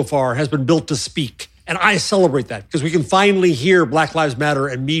internet so far has been built to speak. And I celebrate that because we can finally hear Black Lives Matter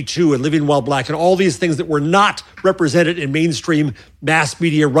and Me Too and Living While Black and all these things that were not represented in mainstream mass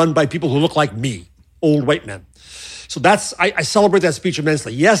media run by people who look like me, old white men. So I celebrate that speech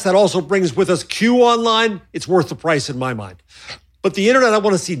immensely. Yes, that also brings with us Q online. It's worth the price in my mind. But the internet I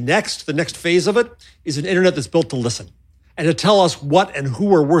want to see next, the next phase of it, is an internet that's built to listen and to tell us what and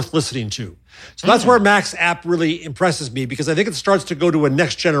who are worth listening to. So that's where Max app really impresses me, because I think it starts to go to a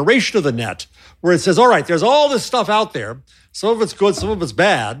next generation of the net where it says, all right, there's all this stuff out there. Some of it's good, some of it's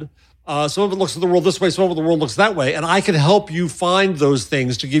bad. Some of it looks at the world this way, some of the world looks that way. And I can help you find those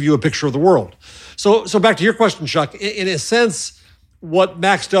things to give you a picture of the world. So back to your question, Chuck. In a sense, what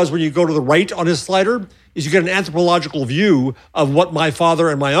Max does when you go to the right on his slider is you get an anthropological view of what my father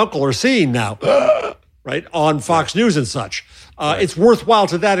and my uncle are seeing now, right, on Fox News and such. It's worthwhile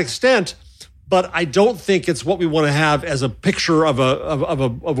to that extent, but I don't think it's what we want to have as a picture of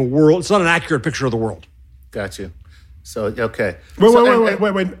a world. It's not an accurate picture of the world. Got you. So, okay.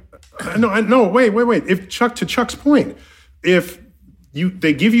 Wait. If to Chuck's point, if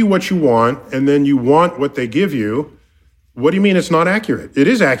they give you what you want and then you want what they give you, what do you mean it's not accurate? It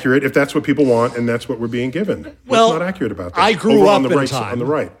is accurate if that's what people want and that's what we're being given. What's not accurate about that? I grew up on the in a right, time. On the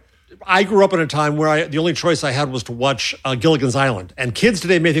right. I grew up in a time where the only choice I had was to watch Gilligan's Island. And kids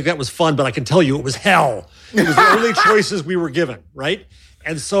today may think that was fun, but I can tell you it was hell. It was the only choices we were given, right?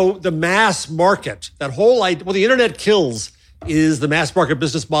 And so the mass market, that whole idea, what the internet kills is the mass market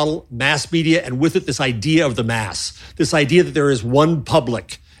business model, mass media, and with it, this idea of the mass, this idea that there is one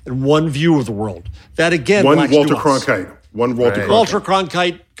public and one view of the world. That again, One Walter Cronkite. Walter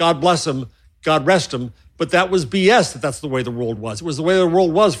Cronkite, God bless him, God rest him. But that was BS that's the way the world was. It was the way the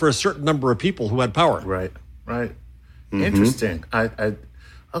world was for a certain number of people who had power. Right. Mm-hmm. Interesting.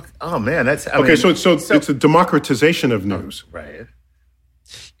 Oh man, that's so it's a democratization of news. Right.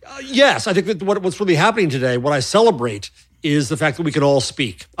 Yes, I think that what's really happening today, what I celebrate is the fact that we can all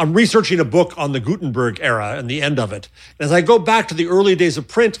speak. I'm researching a book on the Gutenberg era and the end of it. And as I go back to the early days of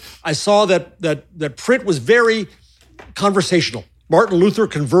print, I saw that print was very conversational. Martin Luther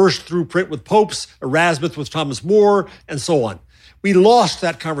conversed through print with popes, Erasmus with Thomas More, and so on. We lost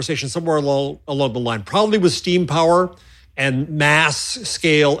that conversation somewhere along the line, probably with steam power and mass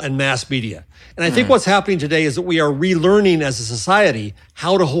scale and mass media. And I think what's happening today is that we are relearning as a society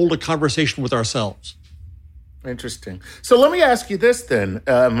how to hold a conversation with ourselves. Interesting. So let me ask you this then.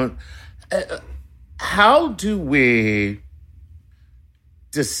 How do we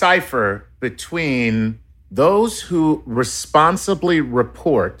decipher between those who responsibly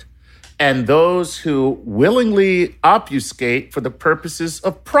report and those who willingly obfuscate for the purposes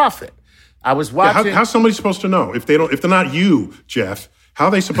of profit? I was watching. Yeah, how's somebody supposed to know if they're not you, Jeff? How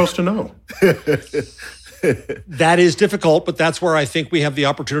are they supposed to know? That is difficult, but that's where I think we have the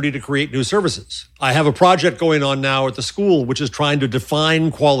opportunity to create new services. I have a project going on now at the school, which is trying to define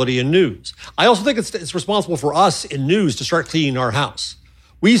quality in news. I also think it's responsible for us in news to start cleaning our house.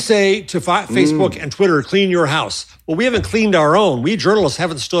 We say to Facebook and Twitter, clean your house. Well, we haven't cleaned our own. We journalists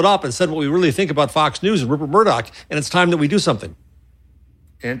haven't stood up and said what we really think about Fox News and Rupert Murdoch, and it's time that we do something.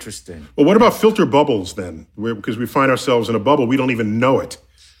 Interesting. Well, what about filter bubbles then? Because we find ourselves in a bubble, we don't even know it.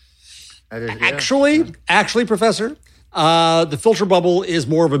 Actually, Professor, the filter bubble is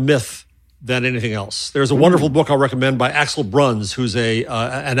more of a myth than anything else. There's a wonderful book I'll recommend by Axel Bruns, who's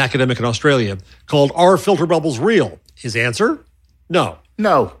an academic in Australia, called Are Filter Bubbles Real? His answer? No.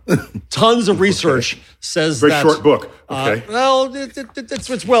 Tons of research says Very short book. Okay.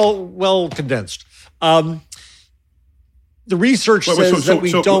 It's well condensed. The research says that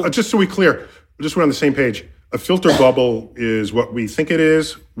we don't. Just so we're clear, just we're on the same page. A filter bubble is what we think it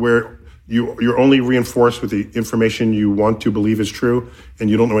is, where you're only reinforced with the information you want to believe is true, and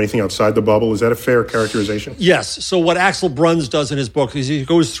you don't know anything outside the bubble. Is that a fair characterization? Yes. So what Axel Bruns does in his book is he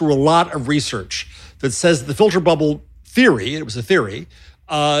goes through a lot of research that says the filter bubble theory, it was a theory,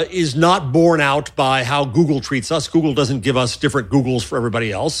 is not borne out by how Google treats us. Google doesn't give us different Googles for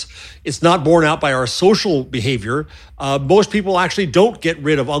everybody else. It's not borne out by our social behavior. Most people actually don't get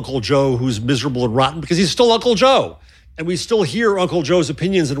rid of Uncle Joe, who's miserable and rotten, because he's still Uncle Joe. And we still hear Uncle Joe's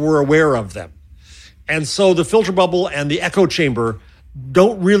opinions and we're aware of them. And so the filter bubble and the echo chamber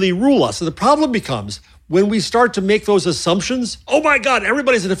don't really rule us. So the problem becomes when we start to make those assumptions, oh my God,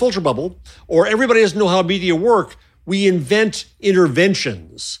 everybody's in a filter bubble, or everybody doesn't know how media work, we invent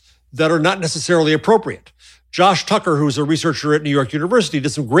interventions that are not necessarily appropriate. Josh Tucker, who's a researcher at New York University, did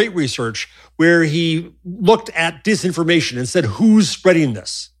some great research where he looked at disinformation and said, who's spreading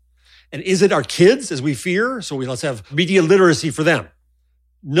this? And is it our kids, as we fear? So let's have media literacy for them.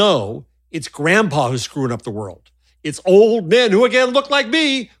 No, it's grandpa who's screwing up the world. It's old men who, again, look like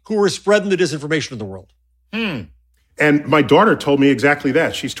me, who are spreading the disinformation in the world. And my daughter told me exactly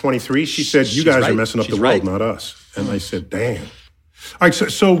that. She's 23. She said, you guys are messing up the world, not us. And I said, damn. All right,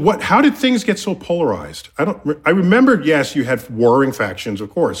 so how did things get so polarized? I remember, yes, you had warring factions, of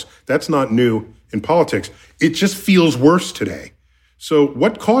course. That's not new in politics. It just feels worse today. So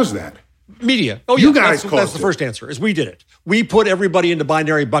what caused that? Media. Oh, you guys caused it. That's the first answer, is we did it. We put everybody into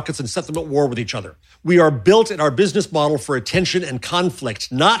binary buckets and set them at war with each other. We are built in our business model for attention and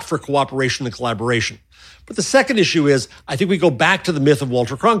conflict, not for cooperation and collaboration. But the second issue is, I think we go back to the myth of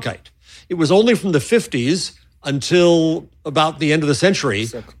Walter Cronkite. It was only from the 50s until about the end of the century,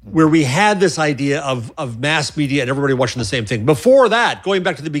 where we had this idea of mass media and everybody watching the same thing. Before that, going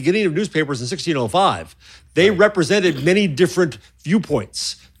back to the beginning of newspapers in 1605, they represented many different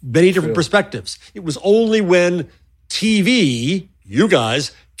viewpoints, many different perspectives. It was only when TV, you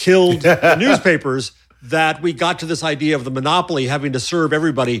guys, killed the newspapers that we got to this idea of the monopoly having to serve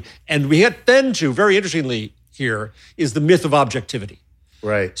everybody. And we had then to, very interestingly here, is the myth of objectivity.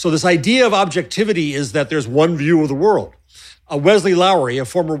 Right. So this idea of objectivity is that there's one view of the world. Wesley Lowery, a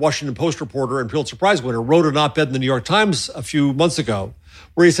former Washington Post reporter and Pulitzer Prize winner, wrote an op-ed in the New York Times a few months ago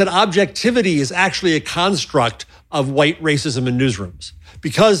where he said objectivity is actually a construct of white racism in newsrooms.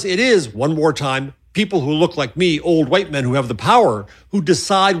 Because it is, one more time, people who look like me, old white men who have the power, who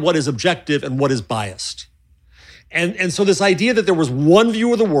decide what is objective and what is biased. And so this idea that there was one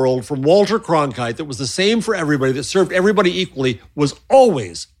view of the world from Walter Cronkite that was the same for everybody, that served everybody equally, was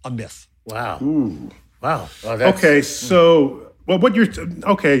always a myth. Wow. Ooh. Wow. Oh, Okay, so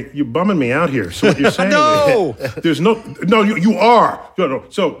you're bumming me out here. So what you're saying No! is there's you are. No.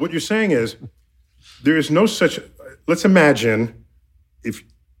 So what you're saying is there is no such, let's imagine,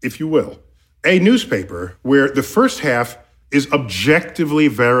 if you will, a newspaper where the first half is objectively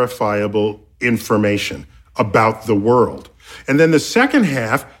verifiable information about the world. And then the second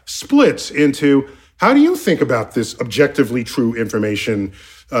half splits into, how do you think about this objectively true information,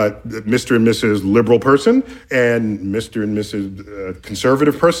 Mr. and Mrs. Liberal person and Mr. and Mrs.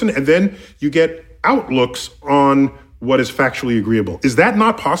 Conservative person? And then you get outlooks on what is factually agreeable. Is that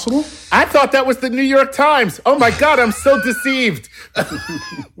not possible? I thought that was the New York Times. Oh my God, I'm so deceived.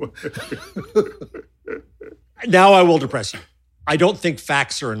 Now I will depress you. I don't think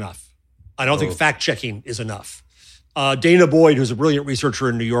facts are enough. I don't think fact-checking is enough. Dana Boyd, who's a brilliant researcher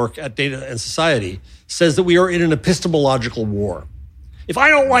in New York at Data and Society, says that we are in an epistemological war. If I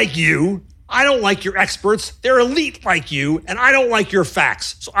don't like you, I don't like your experts, they're elite like you, and I don't like your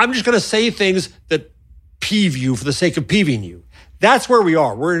facts. So I'm just going to say things that peeve you for the sake of peeving you. That's where we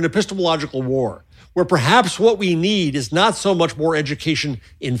are. We're in an epistemological war, where perhaps what we need is not so much more education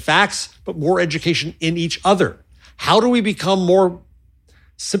in facts, but more education in each other. How do we become more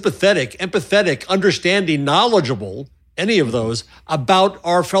sympathetic, empathetic, understanding, knowledgeable, any of those, about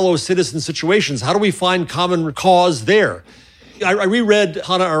our fellow citizen situations? How do we find common cause there? I reread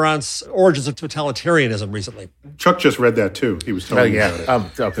Hannah Arendt's Origins of Totalitarianism recently. Chuck just read that too. He was telling me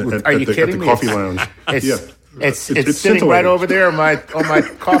about it. Are you kidding me? At the coffee lounge. It's sitting right over there on my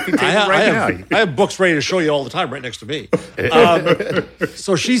coffee table now. I have books ready to show you all the time right next to me.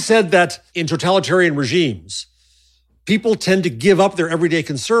 So she said that in totalitarian regimes, people tend to give up their everyday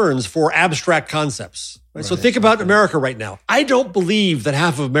concerns for abstract concepts. Right? So think about America right now. I don't believe that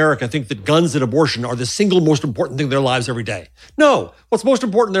half of America think that guns and abortion are the single most important thing in their lives every day. No, what's most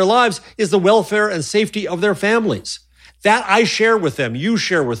important in their lives is the welfare and safety of their families. That I share with them, you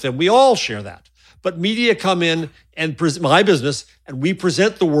share with them, we all share that. But media come in and my business, and we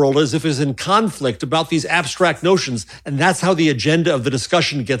present the world as if it's in conflict about these abstract notions, and that's how the agenda of the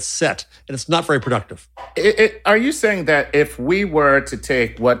discussion gets set, and it's not very productive. Are you saying that if we were to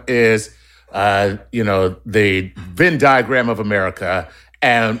take what is, the Venn diagram of America,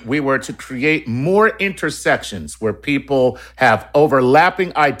 and we were to create more intersections where people have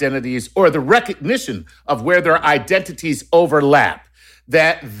overlapping identities or the recognition of where their identities overlap,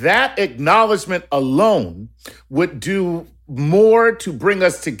 that acknowledgement alone would do more to bring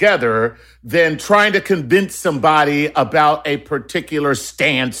us together than trying to convince somebody about a particular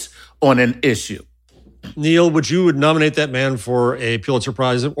stance on an issue? Neil, would you nominate that man for a Pulitzer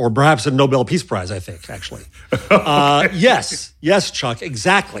Prize or perhaps a Nobel Peace Prize, I think, actually? Yes, Chuck,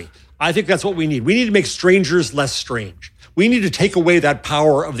 exactly. I think that's what we need. We need to make strangers less strange. We need to take away that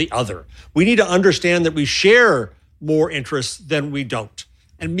power of the other. We need to understand that we share more interests than we don't.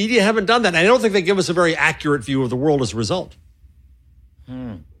 And media haven't done that. And I don't think they give us a very accurate view of the world as a result.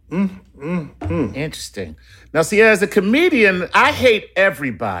 Interesting. Now, see, as a comedian, I hate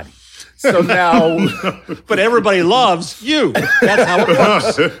everybody. So now... But everybody loves you. That's how it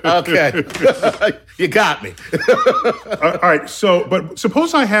works. Okay. You got me. All right. So, but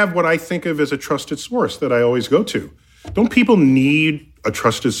suppose I have what I think of as a trusted source that I always go to. Don't people need a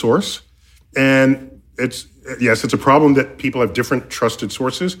trusted source? And it's a problem that people have different trusted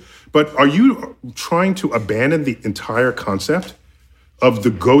sources. But are you trying to abandon the entire concept of the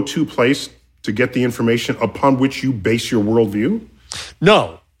go-to place to get the information upon which you base your worldview?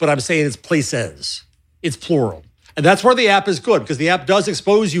 No. But I'm saying it's places. It's plural. And that's where the app is good, because the app does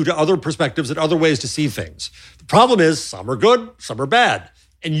expose you to other perspectives and other ways to see things. The problem is some are good, some are bad.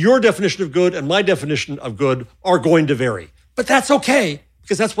 And your definition of good and my definition of good are going to vary. But that's okay,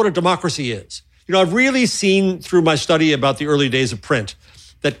 because that's what a democracy is. I've really seen through my study about the early days of print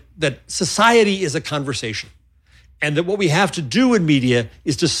that society is a conversation. And that what we have to do in media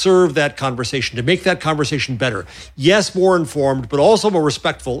is to serve that conversation, to make that conversation better. Yes, more informed, but also more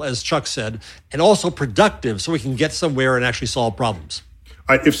respectful, as Chuck said, and also productive so we can get somewhere and actually solve problems.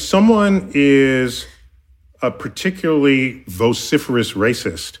 If someone is a particularly vociferous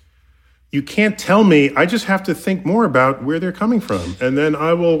racist, you can't tell me. I just have to think more about where they're coming from, and then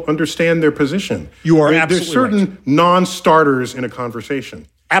I will understand their position. You are absolutely There's certain non-starters in a conversation.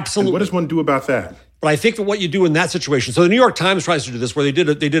 Absolutely. And what does one do about that? But I think that what you do in that situation, so the New York Times tries to do this, where they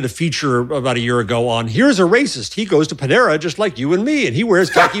did a feature about a year ago on, here's a racist. He goes to Panera just like you and me, and he wears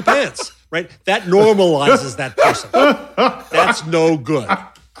khaki pants, right? That normalizes that person. That's no good.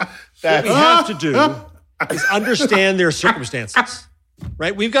 What we have to do is understand their circumstances,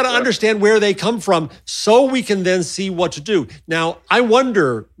 right? We've got to understand where they come from so we can then see what to do. Now, I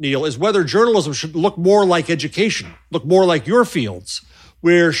wonder, Neil, is whether journalism should look more like education, look more like your fields,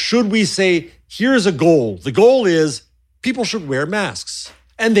 where should we say, here's a goal. The goal is people should wear masks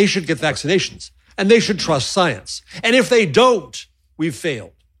and they should get vaccinations and they should trust science. And if they don't, we've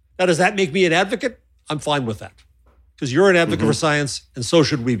failed. Now, does that make me an advocate? I'm fine with that because you're an advocate for science and so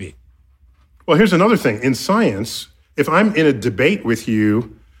should we be. Well, here's another thing. In science, if I'm in a debate with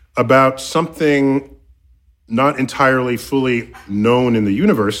you about something not entirely fully known in the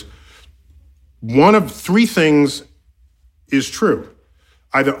universe, one of three things is true.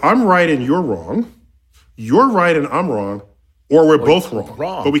 Either I'm right and you're right and I'm wrong, or we're both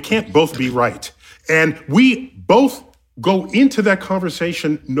wrong. But we can't both be right. And we both go into that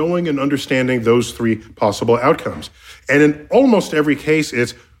conversation knowing and understanding those three possible outcomes. And in almost every case,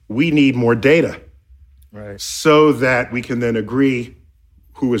 it's we need more data, right, so that we can then agree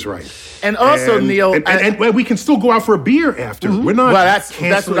who is right. And also, Neil... And we can still go out for a beer after. We're not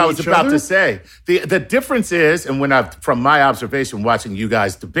that's what I was about to say. The difference is, and from my observation watching you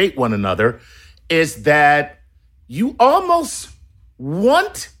guys debate one another, is that you almost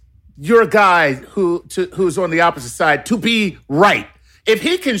want your guy who's on the opposite side to be right. If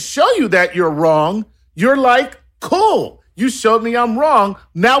he can show you that you're wrong, you're like, cool, you showed me I'm wrong.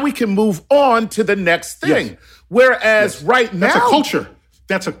 Now we can move on to the next thing. Yes. Whereas right now... That's a culture.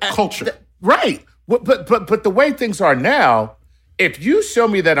 That's a culture. Right. But the way things are now, if you show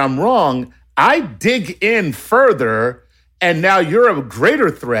me that I'm wrong, I dig in further, and now you're a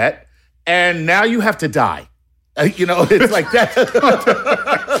greater threat, and now you have to die. It's like that.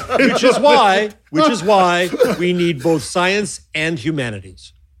 which is why we need both science and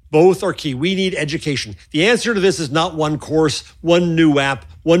humanities. Both are key. We need education. The answer to this is not one course, one new app,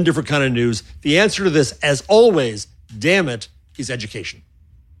 one different kind of news. The answer to this, as always, damn it, is education.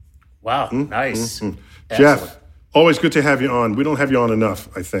 Wow, nice. Jeff, always good to have you on. We don't have you on enough,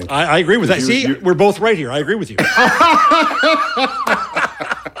 I think. I agree with that. See, we're both right here. I agree with you.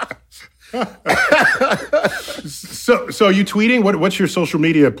 So you tweeting? What's your social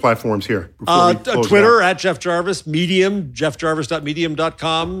media platforms here? Twitter at Jeff Jarvis, Medium,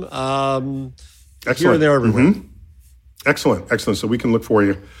 jeffjarvis.medium.com. Here and there everywhere. Mm-hmm. Excellent. So we can look for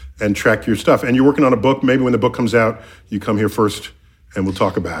you and track your stuff. And you're working on a book. Maybe when the book comes out, you come here first and we'll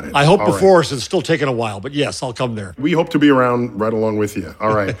talk about it. I hope before, so it's still taking a while. But yes, I'll come there. We hope to be around right along with you.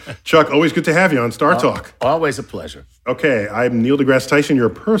 All right. Chuck, always good to have you on Star Talk. Always a pleasure. Okay. I'm Neil deGrasse Tyson, your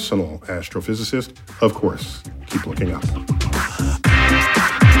personal astrophysicist. Of course, keep looking up.